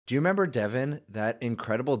Do you remember, Devin, that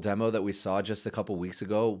incredible demo that we saw just a couple weeks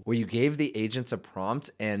ago where you gave the agents a prompt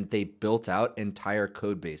and they built out entire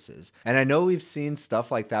code bases? And I know we've seen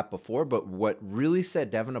stuff like that before, but what really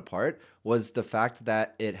set Devin apart was the fact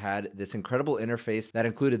that it had this incredible interface that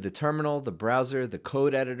included the terminal, the browser, the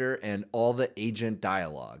code editor, and all the agent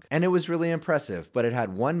dialogue. And it was really impressive, but it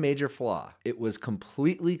had one major flaw. It was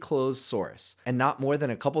completely closed source. And not more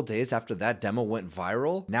than a couple days after that demo went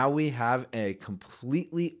viral, now we have a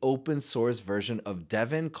completely open source version of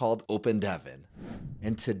Devin called OpenDevin.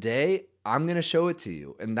 And today, I'm going to show it to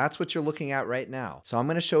you, and that's what you're looking at right now. So I'm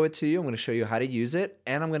going to show it to you. I'm going to show you how to use it,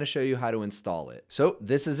 and I'm going to show you how to install it. So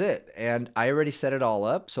this is it, and I already set it all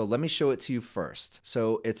up, so let me show it to you first.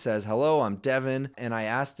 So it says, hello, I'm Devin, and I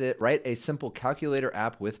asked it, write a simple calculator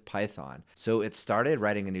app with Python. So it started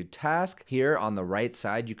writing a new task. Here on the right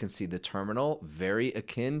side, you can see the terminal, very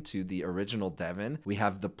akin to the original Devin. We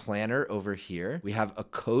have the planner over here. We have a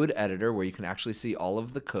code editor where you can actually see all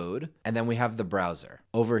of the code, and then we have the browser.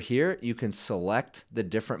 Over here, you can select the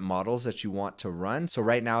different models that you want to run. So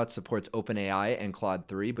right now it supports OpenAI and Claude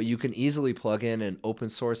 3, but you can easily plug in an open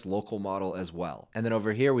source local model as well. And then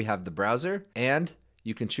over here we have the browser, and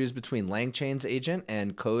you can choose between LangChain's agent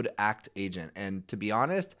and CodeAct agent. And to be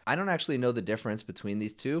honest, I don't actually know the difference between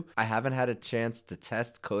these two. I haven't had a chance to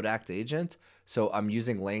test CodeAct agent, so I'm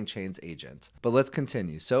using LangChain's agent. But let's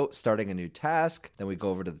continue. So starting a new task, then we go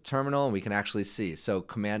over to the terminal and we can actually see. So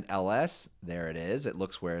Command LS, there it is. It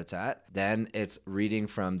looks where it's at. Then it's reading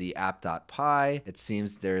from the app.py. It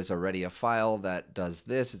seems there's already a file that does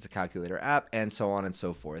this. It's a calculator app, and so on and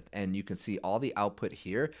so forth. And you can see all the output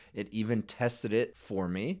here. It even tested it for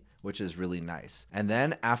me, which is really nice. And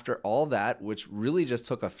then after all that, which really just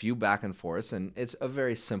took a few back and forths, and it's a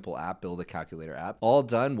very simple app, build a calculator app, all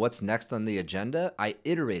done, what's next on the agenda? I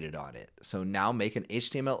iterated on it. So now make an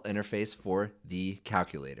HTML interface for the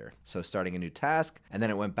calculator. So starting a new task, and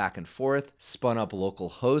then it went back and forth, spun up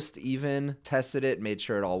localhost even, tested it, made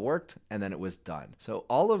sure it all worked, and then it was done. So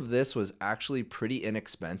all of this was actually pretty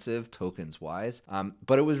inexpensive tokens wise,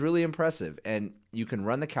 but it was really impressive. And you can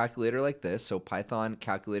run the calculator like this, so Python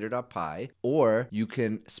calculator.py, or you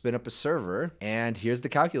can spin up a server, and here's the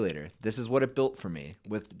calculator. This is what it built for me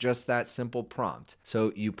with just that simple prompt.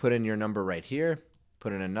 So you put in your number right here,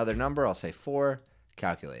 put in another number, I'll say 4,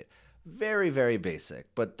 calculate. Very, very basic,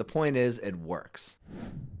 but the point is it works.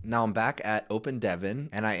 Now I'm back at OpenDevin,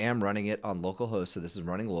 and I am running it on localhost, so this is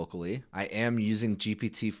running locally. I am using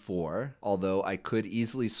GPT-4, although I could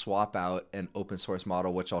easily swap out an open source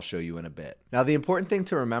model, which I'll show you in a bit. Now the important thing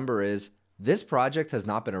to remember is this project has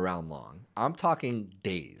not been around long. I'm talking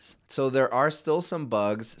days. So there are still some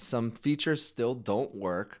bugs, some features still don't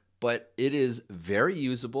work, but it is very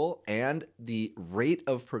usable, and the rate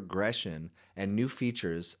of progression and new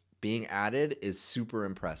features being added is super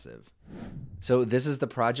impressive. So this is the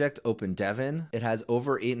project OpenDevin. It has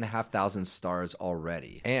over 8,500 stars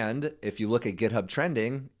already. And if you look at GitHub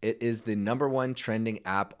trending, it is the #1 trending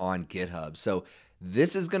app on GitHub. So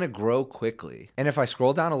this is going to grow quickly. And if I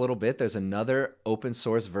scroll down a little bit, there's another open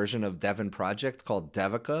source version of Devin project called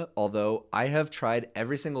Devica, although I have tried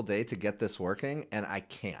every single day to get this working and I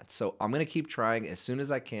can't. So I'm going to keep trying. As soon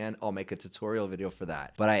as I can, I'll make a tutorial video for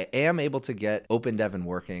that. But I am able to get OpenDevin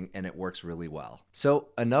working, and it works really well. So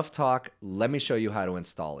enough talk. Let me show you how to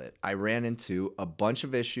install it. I ran into a bunch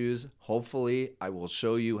of issues. Hopefully, I will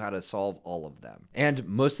show you how to solve all of them. And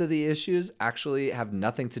most of the issues actually have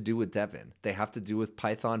nothing to do with Devin. They have to do with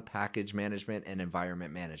Python package management and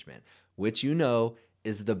environment management, which you know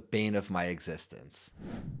is the bane of my existence.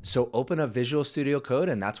 So open up Visual Studio Code,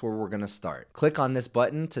 and that's where we're going to start. Click on this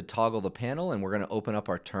button to toggle the panel, and we're going to open up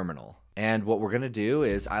our terminal. And what we're going to do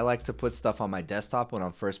is I like to put stuff on my desktop when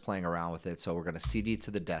I'm first playing around with it. So we're going to CD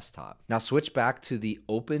to the desktop. Now switch back to the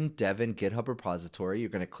OpenDevin GitHub repository. You're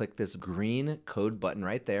going to click this green code button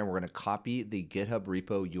right there, and we're going to copy the GitHub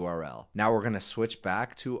repo URL. Now we're going to switch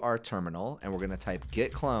back to our terminal, and we're going to type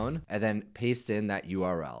git clone and then paste in that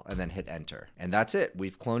URL and then hit enter. And that's it.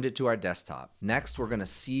 We've cloned it to our desktop. Next, we're going to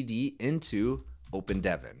CD into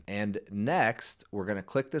OpenDevin. And next, we're going to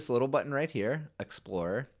click this little button right here,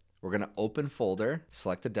 Explorer. We're going to open folder,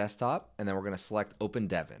 select the desktop, and then we're going to select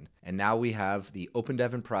OpenDevin. And now we have the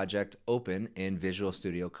OpenDevin project open in Visual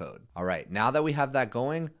Studio Code. All right, now that we have that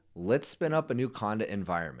going, let's spin up a new Conda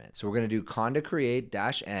environment. So we're going to do conda create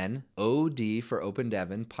 -n od for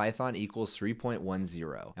OpenDevin Python equals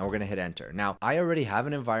 3.10, and we're going to hit enter. Now I already have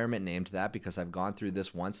an environment named that because I've gone through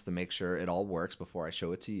this once to make sure it all works before I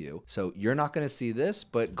show it to you. So you're not going to see this,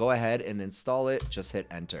 but go ahead and install it. Just hit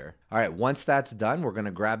enter. All right, once that's done, we're going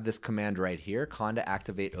to grab this command right here, conda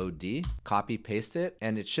activate od, copy paste it,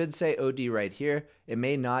 and it should say od right here. It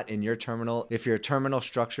may not in your terminal if your terminal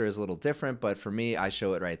structure is a little different, but for me, I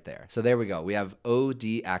show it right there. So there we go. We have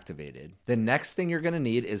OD activated. The next thing you're going to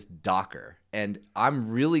need is Docker. And I'm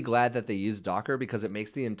really glad that they use Docker because it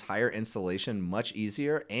makes the entire installation much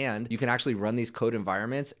easier, and you can actually run these code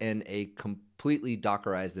environments in a completely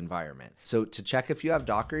Dockerized environment. So to check if you have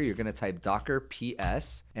Docker, you're going to type Docker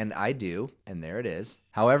PS, and I do, and there it is.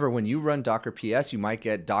 However, when you run Docker PS, you might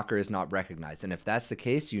get Docker is not recognized. And if that's the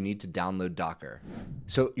case, you need to download Docker.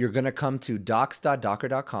 So you're going to come to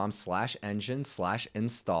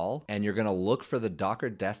docs.docker.com/engine/install, and you're going to look for the Docker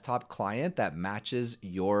desktop client that matches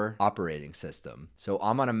your operating system. So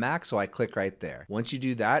I'm on a Mac, so I click right there. Once you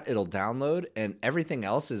do that, it'll download, and everything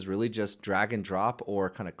else is really just drag and drop or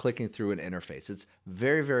kind of clicking through an interface. It's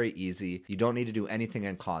very, very easy. You don't need to do anything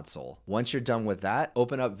in console. Once you're done with that,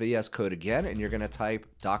 open up VS Code again, and you're going to type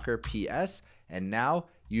Docker PS, and now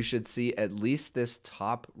you should see at least this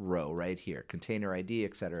top row right here, container ID,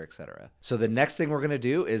 etc., etc. So the next thing we're going to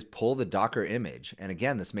do is pull the Docker image. And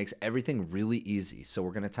again, this makes everything really easy. So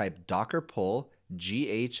we're going to type docker pull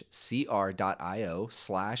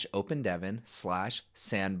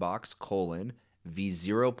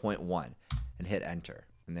ghcr.io/OpenDevin/sandbox:v0.1 and hit enter.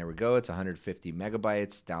 And there we go. It's 150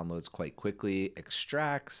 megabytes, downloads quite quickly,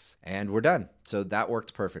 extracts, and we're done. So that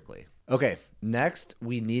worked perfectly. Okay, next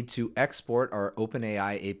we need to export our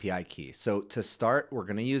OpenAI API key. So to start, we're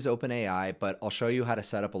going to use OpenAI, but I'll show you how to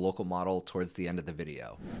set up a local model towards the end of the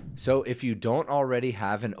video. So if you don't already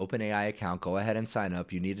have an OpenAI account, go ahead and sign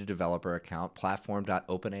up. You need a developer account,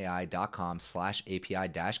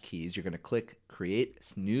 platform.openai.com/API-keys. You're going to click create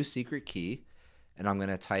new secret key, and I'm going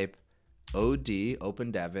to type OD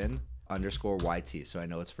OpenDevin _YT, so I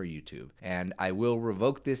know it's for YouTube. And I will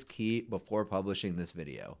revoke this key before publishing this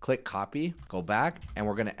video. Click copy, go back, and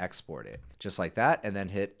we're gonna export it. Just like that, and then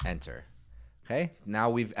hit enter. Okay, now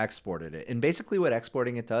we've exported it. And basically what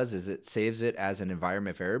exporting it does is it saves it as an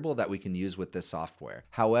environment variable that we can use with this software.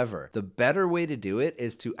 However, the better way to do it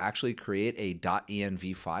is to actually create a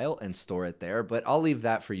 .env file and store it there, but I'll leave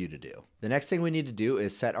that for you to do. The next thing we need to do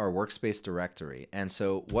is set our workspace directory. And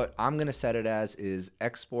so what I'm gonna set it as is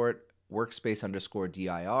export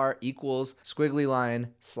workspace_dir equals squiggly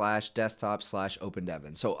line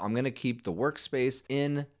 /desktop/OpenDevin. So I'm going to keep the workspace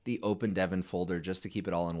in the OpenDevin folder just to keep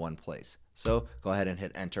it all in one place. So go ahead and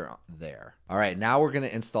hit enter there. All right, now we're going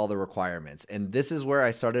to install the requirements. And this is where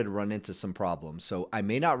I started to run into some problems. So I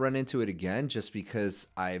may not run into it again just because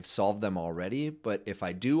I've solved them already. But if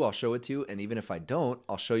I do, I'll show it to you. And even if I don't,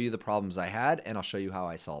 I'll show you the problems I had and I'll show you how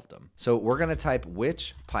I solved them. So we're going to type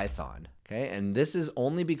which Python. Okay, and this is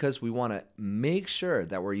only because we want to make sure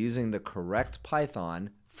that we're using the correct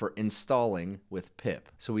Python for installing with pip.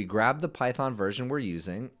 So we grab the Python version we're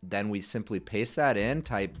using, then we simply paste that in,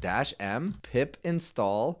 type -m pip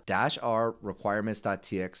install -r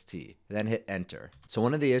requirements.txt, then hit enter. So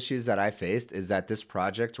one of the issues that I faced is that this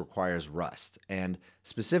project requires Rust, and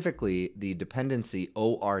specifically the dependency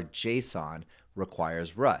OR.json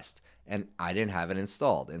requires Rust. And I didn't have it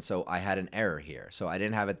installed. And so I had an error here. So I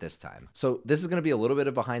didn't have it this time. So this is going to be a little bit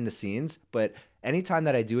of behind the scenes, but anytime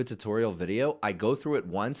that I do a tutorial video, I go through it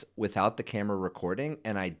once without the camera recording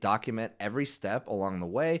and I document every step along the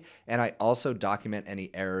way. And I also document any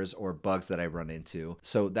errors or bugs that I run into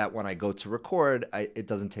so that when I go to record, it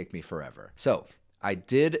doesn't take me forever. So I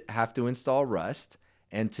did have to install Rust.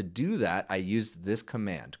 And to do that, I used this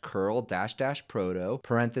command, curl --proto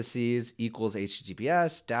parentheses equals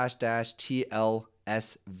https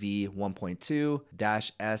 --tlsv 1.2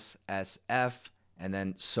 --ssf and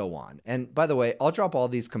then so on. And by the way, I'll drop all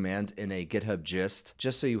these commands in a GitHub gist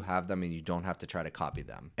just so you have them and you don't have to try to copy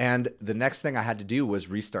them. And the next thing I had to do was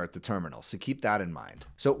restart the terminal. So keep that in mind.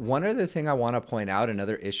 So one other thing I want to point out,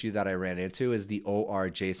 another issue that I ran into is the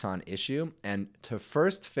OR.json issue. And to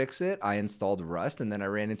first fix it, I installed Rust, and then I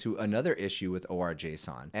ran into another issue with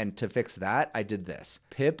OR.json. And to fix that, I did this,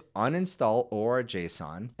 pip uninstall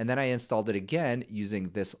OR.json, and then I installed it again using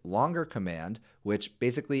this longer command, which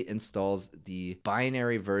basically installs the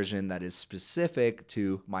binary version that is specific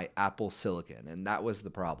to my Apple Silicon, and that was the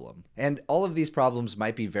problem. And all of these problems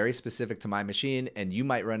might be very specific to my machine, and you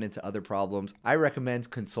might run into other problems. I recommend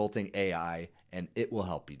consulting AI, and it will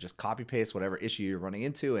help you. Just copy paste whatever issue you're running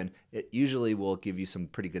into, and it usually will give you some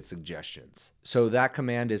pretty good suggestions. So that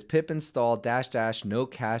command is pip install -- no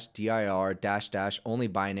cache dir -- only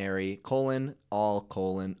binary : all :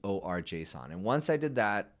 OR.json. And once I did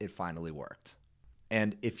that, it finally worked.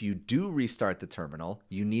 And if you do restart the terminal,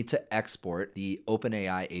 you need to export the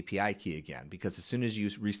OpenAI API key again, because as soon as you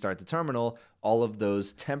restart the terminal, all of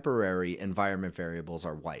those temporary environment variables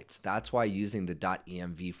are wiped. That's why using the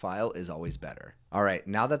 .env file is always better. All right,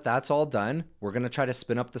 now that that's all done, we're gonna try to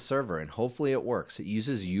spin up the server, and hopefully it works. It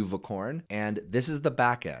uses Uvicorn, and this is the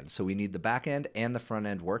back end. So we need the back end and the front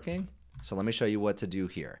end working. So let me show you what to do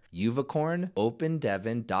here. Uvicorn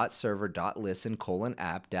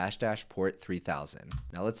OpenDevin.server.listen:app -- port 3000.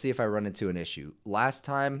 Now let's see if I run into an issue. Last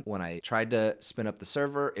time when I tried to spin up the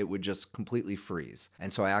server, it would just completely freeze.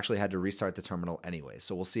 And so I actually had to restart the terminal anyway.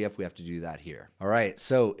 So we'll see if we have to do that here. All right,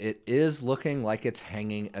 so it is looking like it's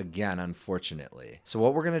hanging again, unfortunately. So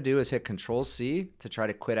what we're gonna do is hit Control-C to try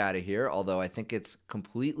to quit out of here, although I think it's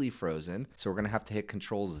completely frozen. So we're gonna have to hit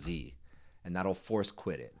Control-Z. And that'll force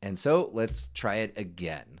quit it. And so let's try it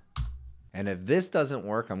again. And if this doesn't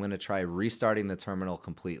work, I'm going to try restarting the terminal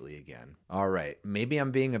completely again. All right, maybe I'm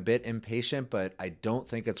being a bit impatient, but I don't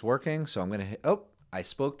think it's working. So I'm going to hit, oh, I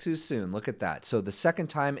spoke too soon. Look at that. So the second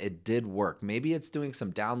time it did work. Maybe it's doing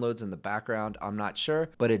some downloads in the background. I'm not sure,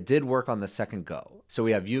 but it did work on the second go. So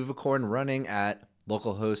we have Uvicorn running at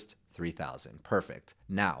localhost 3000. Perfect.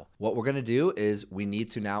 Now, what we're going to do is we need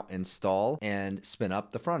to now install and spin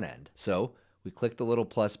up the front end. So we click the little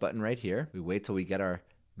plus button right here. We wait till we get our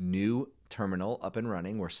new terminal up and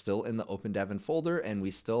running. We're still in the OpenDevin folder and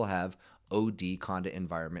we still have OD Conda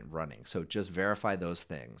environment running. So just verify those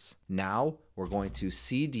things. Now we're going to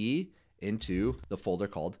CD into the folder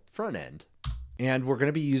called front end. And we're going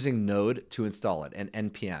to be using Node to install it and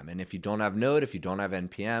NPM. And if you don't have Node, if you don't have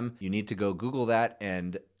NPM, you need to go Google that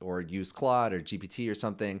or use Claude or GPT or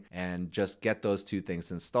something and just get those two things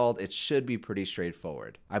installed. It should be pretty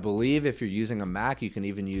straightforward. I believe if you're using a Mac, you can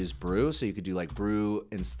even use brew. So you could do like brew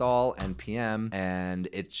install NPM and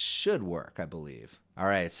it should work, I believe. All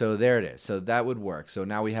right, so there it is. So that would work. So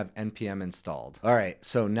now we have NPM installed. All right,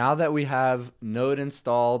 so now that we have Node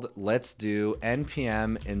installed, let's do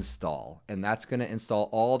NPM install. And that's gonna install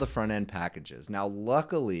all the front end packages. Now,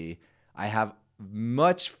 luckily, I have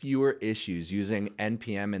much fewer issues using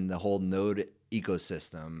NPM in the whole Node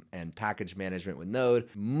ecosystem and package management with Node,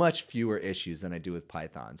 much fewer issues than I do with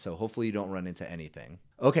Python. So hopefully you don't run into anything.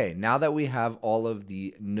 Okay, now that we have all of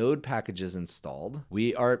the Node packages installed,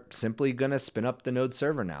 we are simply gonna spin up the Node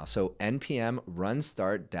server now. So npm run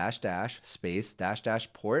start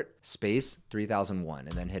 -- port 3001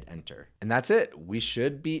 and then hit enter. And that's it. We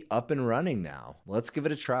should be up and running now. Let's give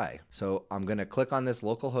it a try. So I'm gonna click on this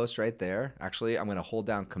localhost right there. Actually, I'm gonna hold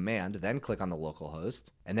down Command, then click on the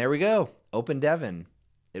localhost. And there we go, OpenDevin.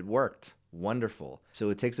 It worked. Wonderful. So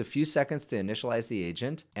it takes a few seconds to initialize the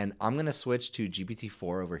agent, and I'm going to switch to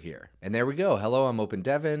GPT-4 over here. And there we go. Hello, I'm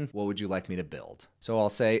OpenDevin. What would you like me to build? So I'll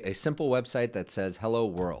say a simple website that says hello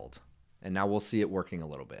world. And now we'll see it working a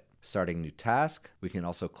little bit. Starting new task. We can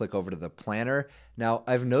also click over to the planner. Now,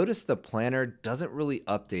 I've noticed the planner doesn't really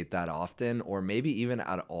update that often, or maybe even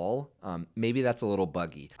at all. Maybe that's a little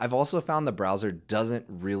buggy. I've also found the browser doesn't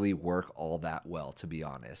really work all that well, to be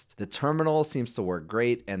honest. The terminal seems to work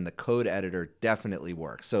great, and the code editor definitely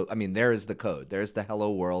works. So, I mean, there is the code. There's the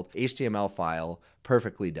hello world HTML file,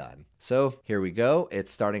 perfectly done. So here we go.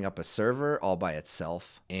 It's starting up a server all by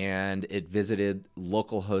itself, and it visited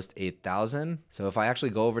localhost 8000. So if I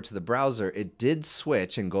actually go over to the browser, it did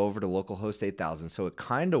switch and go over to localhost 8000. So it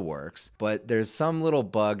kind of works, but there's some little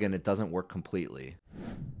bug and it doesn't work completely.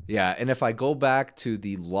 Yeah, and if I go back to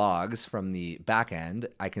the logs from the back end,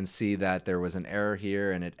 I can see that there was an error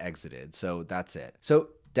here and it exited. So that's it. So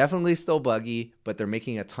definitely still buggy, but they're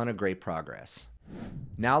making a ton of great progress.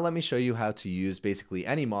 Now let me show you how to use basically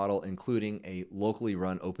any model, including a locally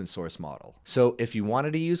run open source model. So if you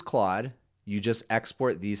wanted to use Claude, you just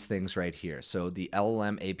export these things right here. So the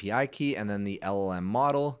LLM API key and then the LLM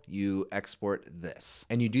model, you export this.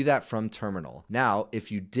 And you do that from terminal. Now,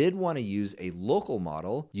 if you did want to use a local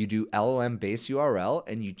model, you do LLM base URL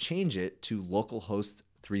and you change it to localhost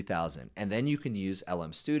 3000. And then you can use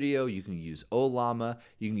LM Studio, you can use Ollama,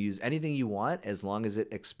 you can use anything you want as long as it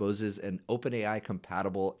exposes an OpenAI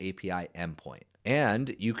compatible API endpoint.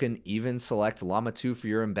 And you can even select Llama 2 for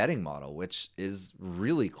your embedding model, which is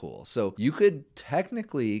really cool. So you could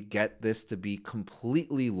technically get this to be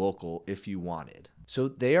completely local if you wanted. So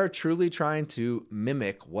they are truly trying to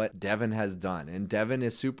mimic what Devin has done, and Devin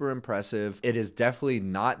is super impressive. It is definitely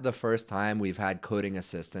not the first time we've had coding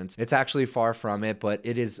assistants. It's actually far from it, but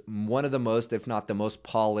it is one of the most, if not the most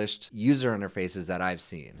polished user interfaces that I've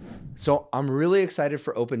seen. So I'm really excited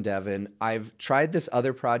for OpenDevin. I've tried this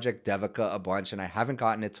other project, Devika, a bunch, and I haven't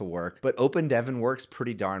gotten it to work, but OpenDevin works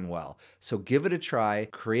pretty darn well. So give it a try,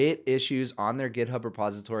 create issues on their GitHub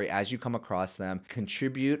repository as you come across them,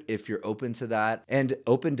 contribute if you're open to that. And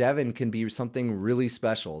OpenDevin can be something really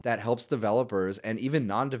special that helps developers and even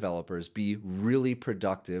non-developers be really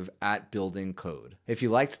productive at building code. If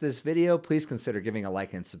you liked this video, please consider giving a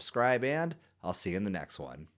like and subscribe, and I'll see you in the next one.